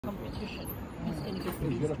competition. It's going to be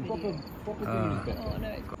He's got a proper thing. Oh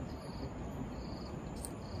no.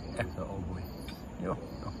 That's the old boy. Yo. Is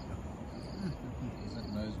that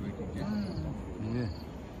nose where he can get? Yeah.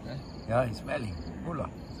 Yeah, he's smelling. Hola.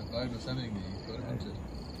 There's a bug or something there. You've got to hunt it.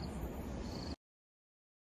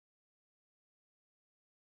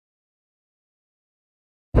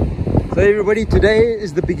 So everybody, today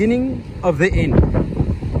is the beginning of the end,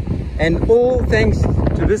 and all thanks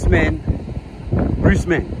to this man, Bruce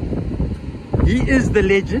Mann. He is the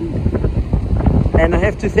legend, and I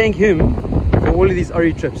have to thank him for all of these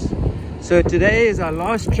Ori trips. So today is our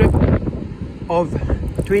last trip of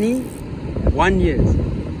 21 years.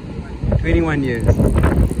 21 years.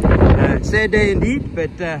 Sad day indeed,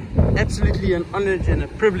 but absolutely an honor and a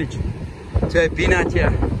privilege to have been out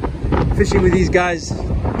here fishing with these guys,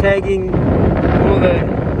 tagging, all the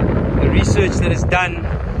research that is done.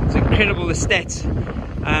 It's incredible, the stats.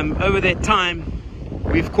 Over that time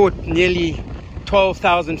we've caught nearly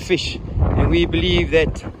 12,000 fish, and we believe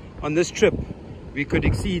that on this trip we could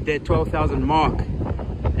exceed that 12,000 mark.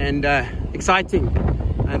 And exciting,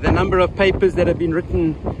 the number of papers that have been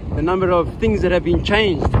written, the number of things that have been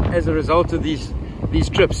changed as a result of these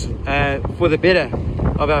trips for the better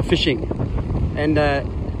of our fishing. And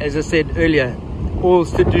as I said earlier,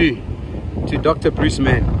 all's to do to Dr. Bruce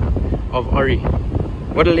Mann of Ori.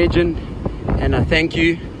 What a legend, and I thank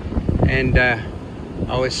you. And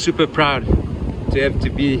I was super proud to have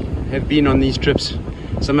been on these trips.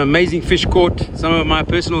 Some amazing fish caught, some of my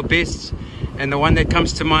personal bests, and the one that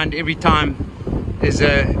comes to mind every time is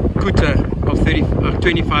a kuta of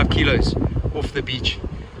 25 kilos off the beach.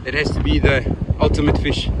 That has to be the ultimate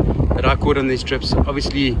fish that I caught on these trips.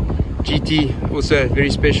 Obviously GT also very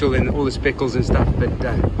special, and all the speckles and stuff, but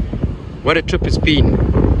what a trip it's been,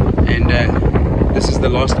 and this is the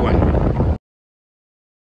last one.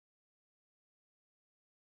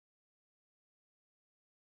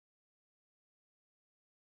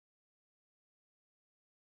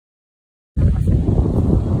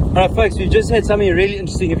 Alright folks, we just had something really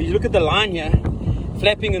interesting. If you look at the line here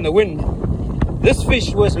flapping in the wind, this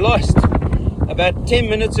fish was lost about 10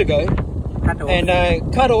 minutes ago, and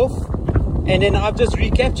cut off, and then I've just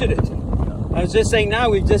recaptured it. I was just saying, now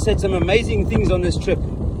we've just had some amazing things on this trip,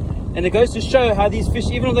 and it goes to show how these fish,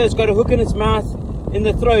 even though it's got a hook in its mouth, in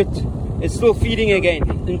the throat, it's still feeding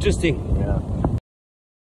again. Interesting. Yeah.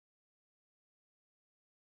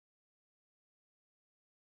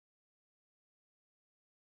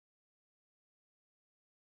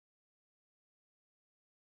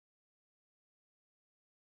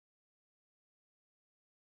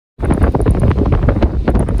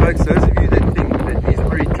 Folks, those of you that think that these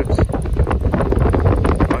Ori trips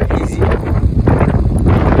are easy,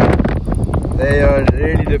 they are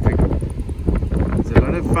really difficult. It's a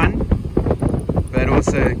lot of fun, but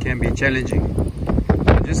also can be challenging.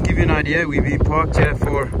 Just give you an idea, we've been parked here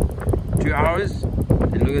for 2 hours,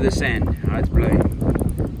 and look at the sand, how it's blowing.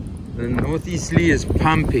 The northeasterly is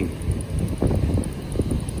pumping.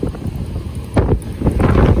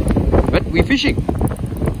 But we're fishing.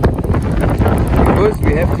 Because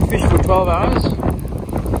we have to fish for 12 hours.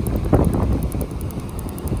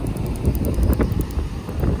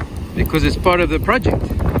 Because it's part of the project.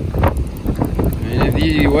 And if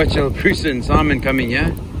you watch Bruce and Simon coming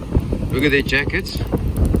here, look at their jackets.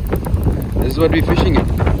 This is what we're fishing in.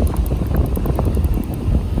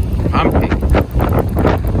 Pumping.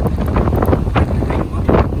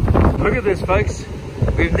 Look at this, folks.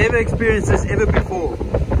 We've never experienced this ever before.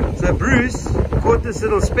 So Bruce caught this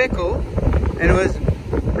little speckle and was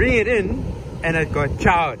bringing it in, and it got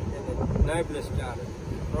chowed. Noblest chowed it.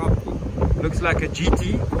 Properly. Looks like a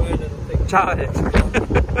GT. Poor little thing. Chowed it.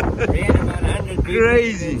 Ran about 100 meters.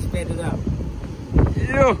 Crazy. And sped it up.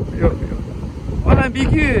 Yo. Well,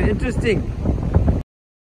 BQ, interesting.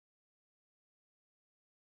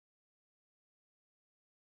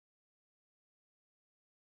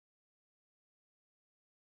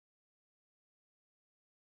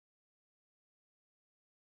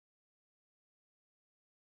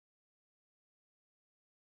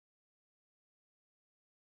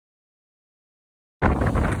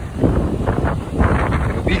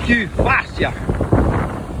 BQ, fast, yeah.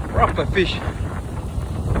 Proper fish.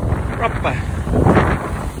 Proper.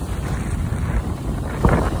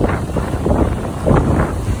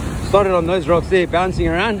 Started on those rocks there, bouncing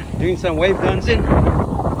around, doing some wave dancing. Got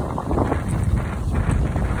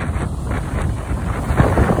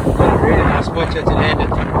a really nice spot here to land it.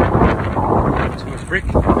 Too much brick.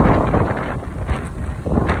 I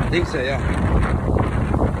think so, yeah.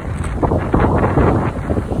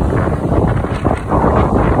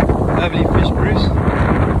 Lovely fish, Bruce.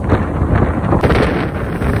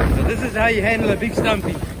 is how you handle a big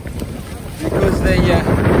stumpy, because they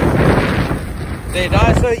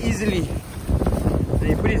die so easily. So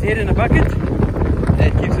you put his head in a bucket,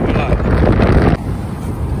 that keeps him alive.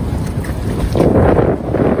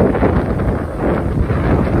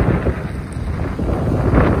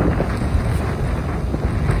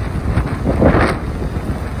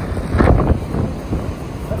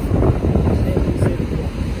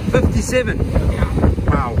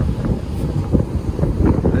 Wow.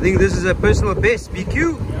 I think this is a personal best,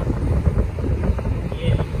 BQ.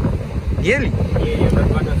 Yeah. Yearly. Yeah, but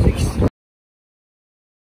 106.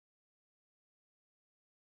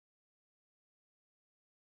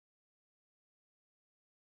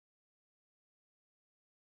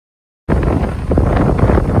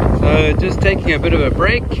 So just taking a bit of a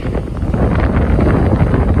break.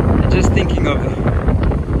 Just thinking of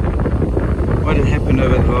what had happened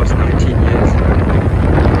over the last 19 years.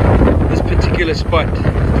 This particular spot,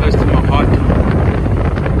 close to my heart.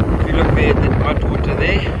 If you look there at that white water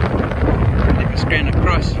there, then we scan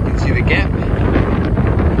across, you can see the gap.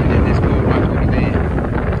 And then there's more white water there.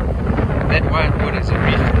 That white water is a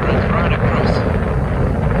reef that runs right across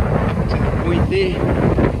up to the point there.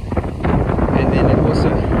 And then it also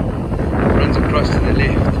runs across to the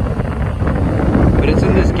left. But it's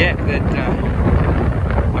in this gap that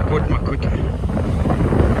I caught my kuta.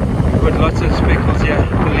 We've got lots of speckles here,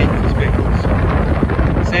 full length speckles.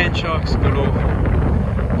 Sand sharks galore,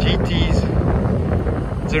 GTs.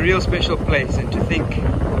 It's a real special place, and to think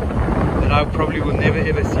that I probably will never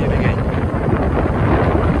ever see it again.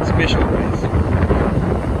 It's a special place.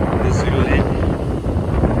 This Zulu land.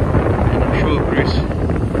 And I'm sure Bruce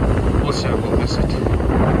also will visit.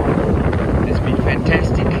 It's been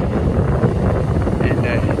fantastic. And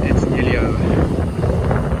it's nearly over.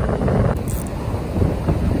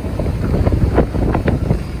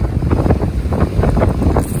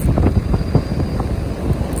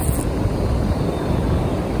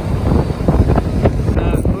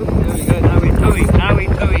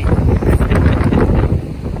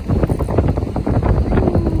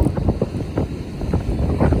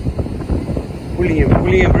 Pulling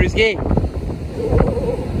him, Bruce Gay.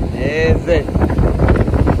 There's it.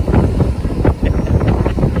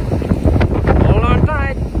 Hold on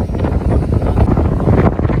tight.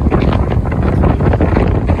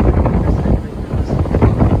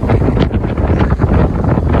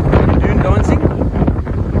 Doing dancing.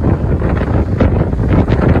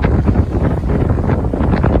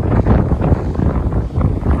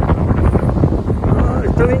 Oh,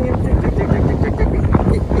 it's doing it.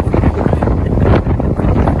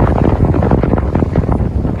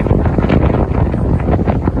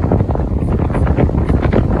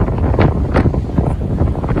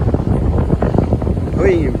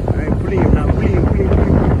 Pulling him now, pulling him.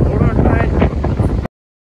 Hold on tight.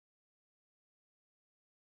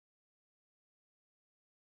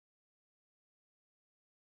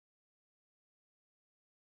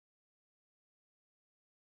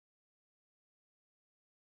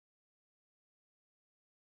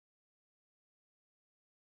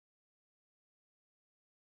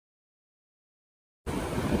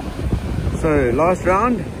 So last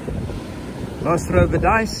round, last throw of the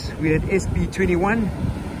dice, we had SB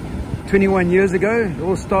 21 years ago. It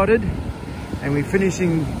all started, and we're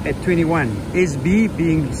finishing at 21. SB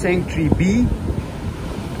being Sanctuary B,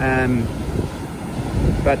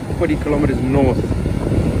 about 40 kilometers north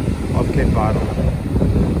of Cape Idle.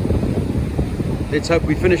 Let's hope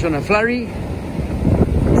we finish on a flurry.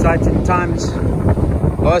 Exciting times.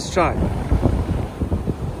 Last try.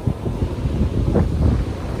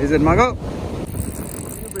 Is it Mago?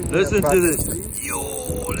 Listen to this. Yo,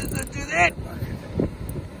 listen to that.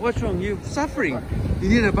 What's wrong? You're suffering. You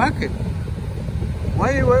need a bucket.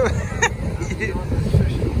 Why?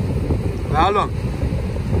 How long?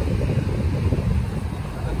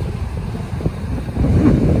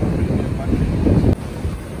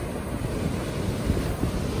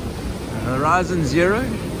 Horizon Zero.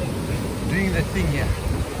 Doing the thing here.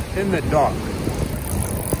 In the dark.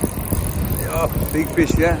 Oh, big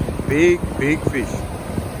fish, yeah? Big fish.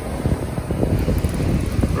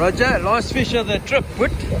 Roger, last fish of the trip,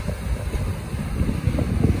 put.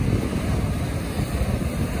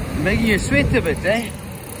 Making you sweat a bit, eh?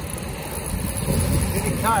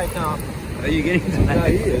 Getting tired now. Are you getting tired? No,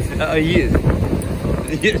 he is. Oh, he is.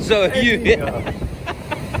 Yeah, so are you. Yeah.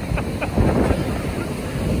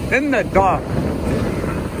 In the dark.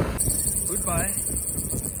 Goodbye.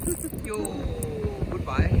 Yo,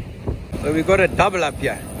 goodbye. So we got a double up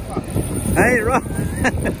here. Hey, Rob. I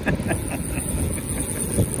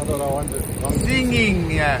thought I wanted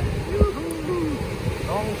Singing, yeah.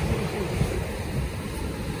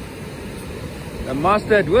 The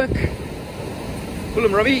master at work. Pull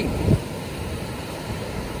him, Robbie.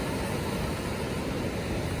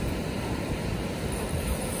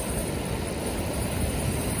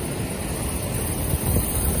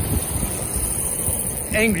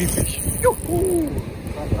 Angry fish. Yoo-hoo.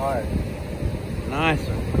 Nice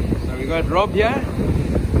one. So we got Rob here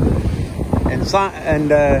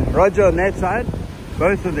and Roger on that side.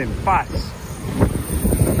 Both of them fights.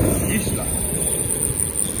 Useless.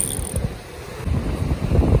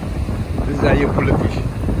 This is how you pull a fish.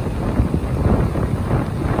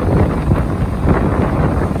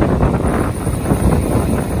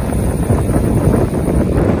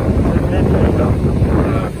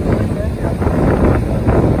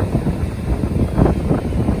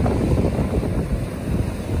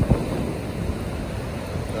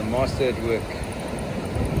 The master at work.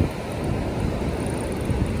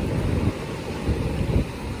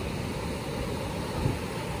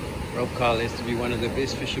 Rob Carl has to be one of the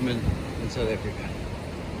best fishermen in South Africa.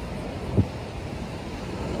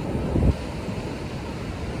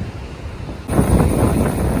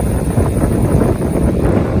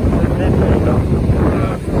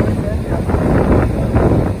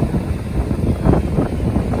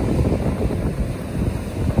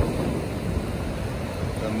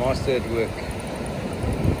 The master at work.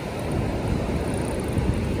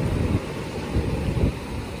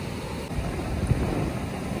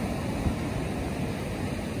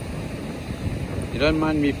 You don't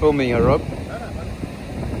mind me filming you, Rob?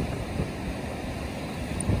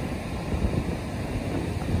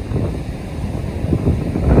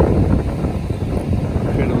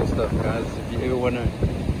 Incredible stuff, guys. If you ever want to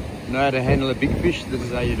know how to handle a big fish, this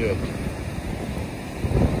is how you do it.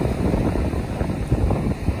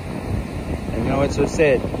 And you know what's so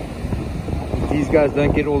sad? These guys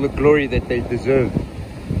don't get all the glory that they deserve.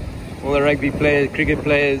 All the rugby players, cricket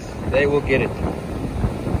players, they will get it.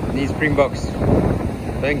 And these Springboks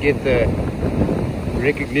don't get the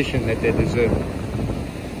recognition that they deserve.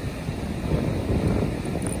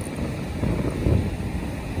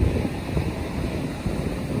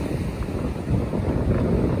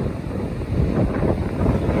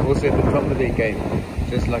 They're also at the top of their game,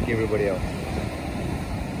 just like everybody else.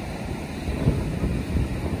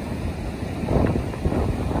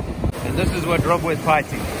 And this is what Rob was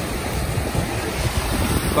fighting.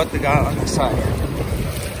 Got the guy on the side.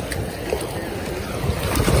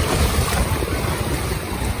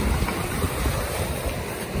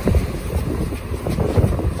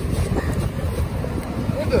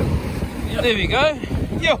 There we go.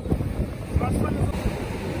 Yo.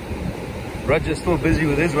 Roger's still busy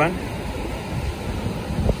with his one.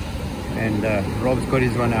 And Rob's got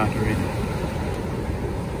his one out already.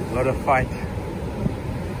 A lot of fight.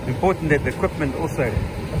 Important that the equipment also,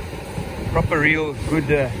 proper reel, good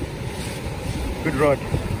rod,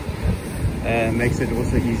 makes it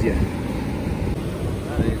also easier.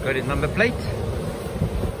 He's got his number plate.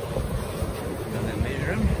 Gonna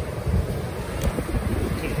measure him.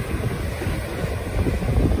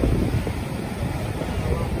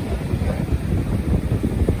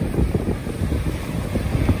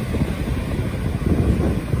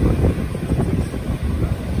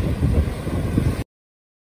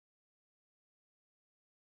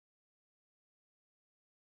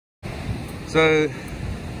 So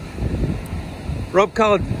Rob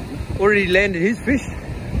Carl already landed his fish.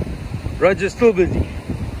 Roger's still busy.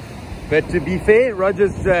 But to be fair,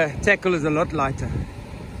 Roger's tackle is a lot lighter.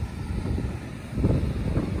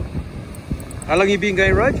 How long have you been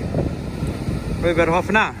going, Rog? Probably about half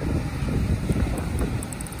an hour.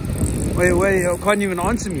 Wait, you can't even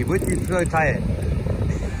answer me, but you're so tired.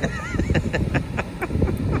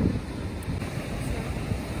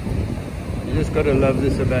 You just got to love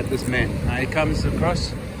this about this man. Now he comes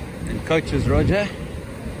across and coaches Roger.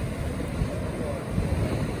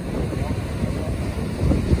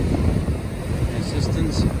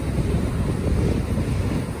 Assistance.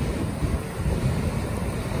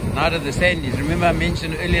 Out of the sandies. Remember I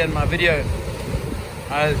mentioned earlier in my video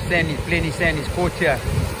how plenty sandies caught here.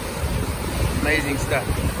 Amazing stuff.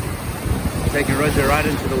 Taking Roger right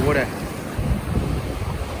into the water.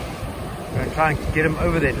 Gonna try and get him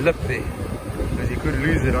over that lip there, because he could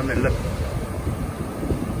lose it on the lip.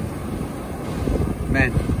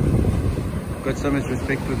 Man, got so much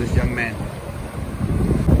respect for this young man.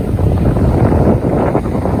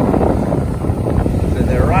 So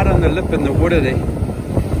they're right on the lip in the water there.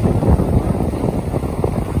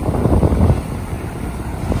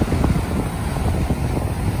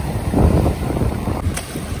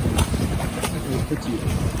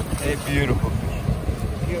 A beautiful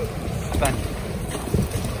fish. Stunning.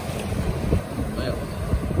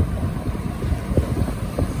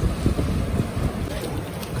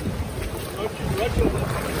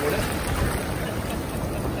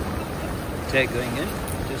 tag going in.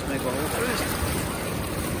 Just make a hole first.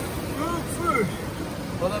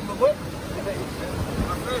 Well, then, what?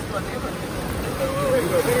 My first one ever.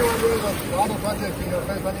 Anyone doing a water project in your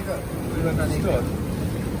first one ever?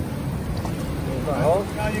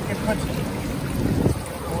 Now you can put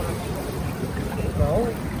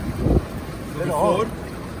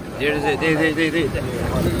There is it. There.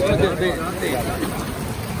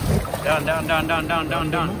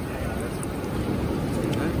 Down.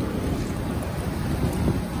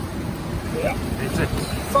 That's it.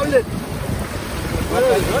 solid.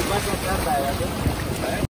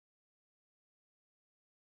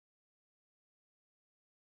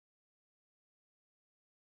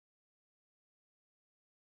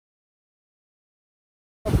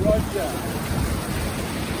 Roger.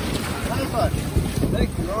 Nice one. Thank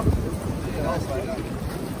you, Rob. Nice one.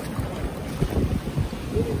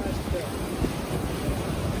 Really nice job.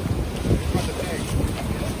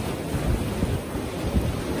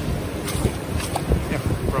 Yeah,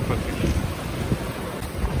 proper fish.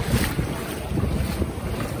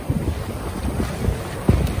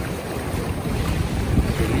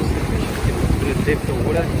 Release the fish, give it a bit of depth of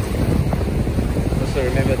water. Also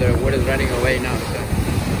remember the water is running away now, so